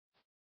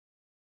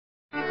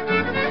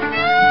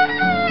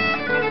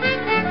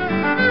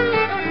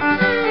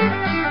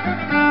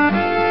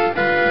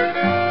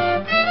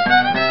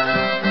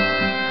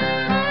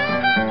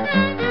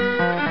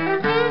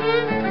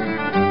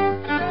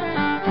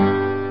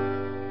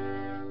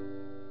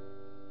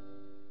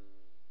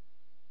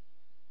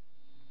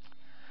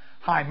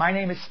Hi, my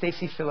name is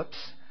Stacy Phillips.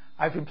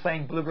 I've been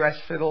playing bluegrass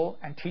fiddle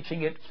and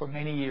teaching it for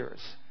many years.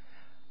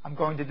 I'm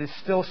going to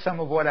distill some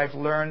of what I've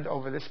learned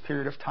over this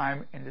period of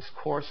time in this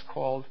course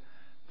called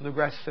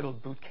Bluegrass Fiddle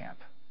Boot Camp.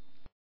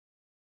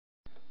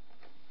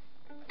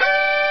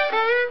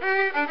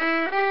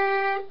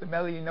 The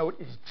melody note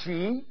is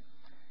G,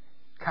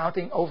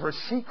 counting over a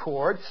C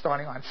chord,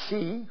 starting on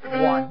C.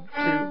 1,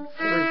 2,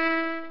 3,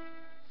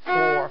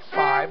 4,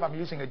 5. I'm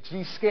using a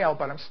G scale,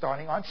 but I'm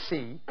starting on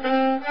C.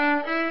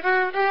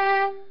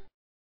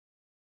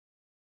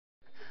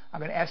 I'm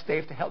going to ask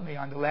Dave to help me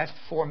on the last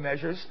 4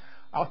 measures.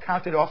 I'll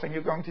count it off, and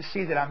you're going to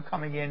see that I'm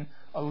coming in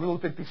a little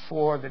bit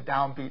before the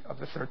downbeat of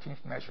the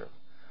 13th measure.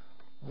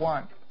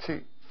 1,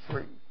 2,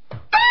 3.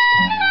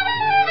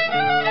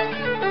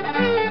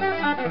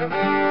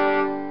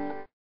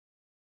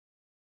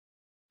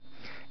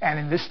 And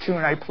in this tune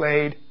I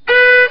played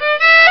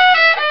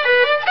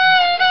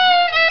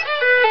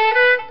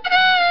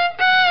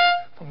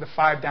from the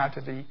 5 down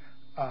to the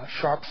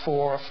sharp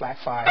 4 or flat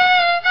 5.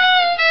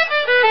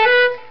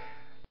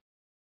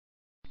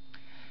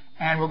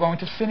 And we're going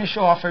to finish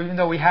off, even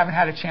though we haven't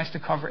had a chance to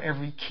cover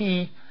every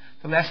key,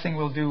 the last thing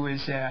we'll do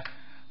is a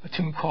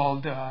tune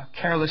called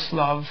Careless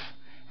Love,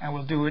 and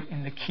we'll do it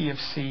in the key of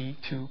C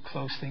to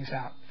close things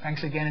out.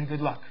 Thanks again and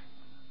good luck.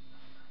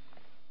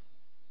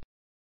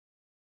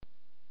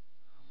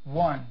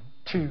 1,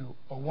 2,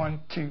 or 1,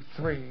 2,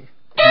 3.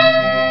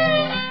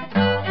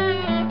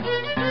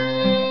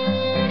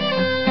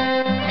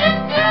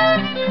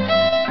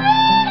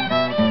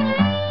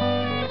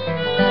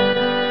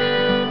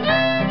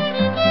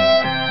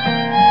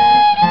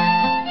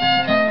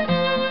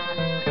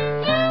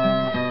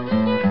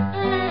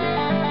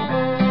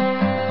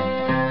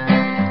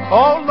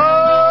 Oh,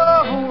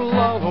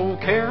 love, oh,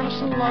 careless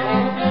love.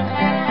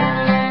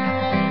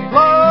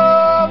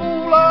 Love,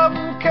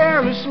 oh,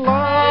 careless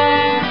love.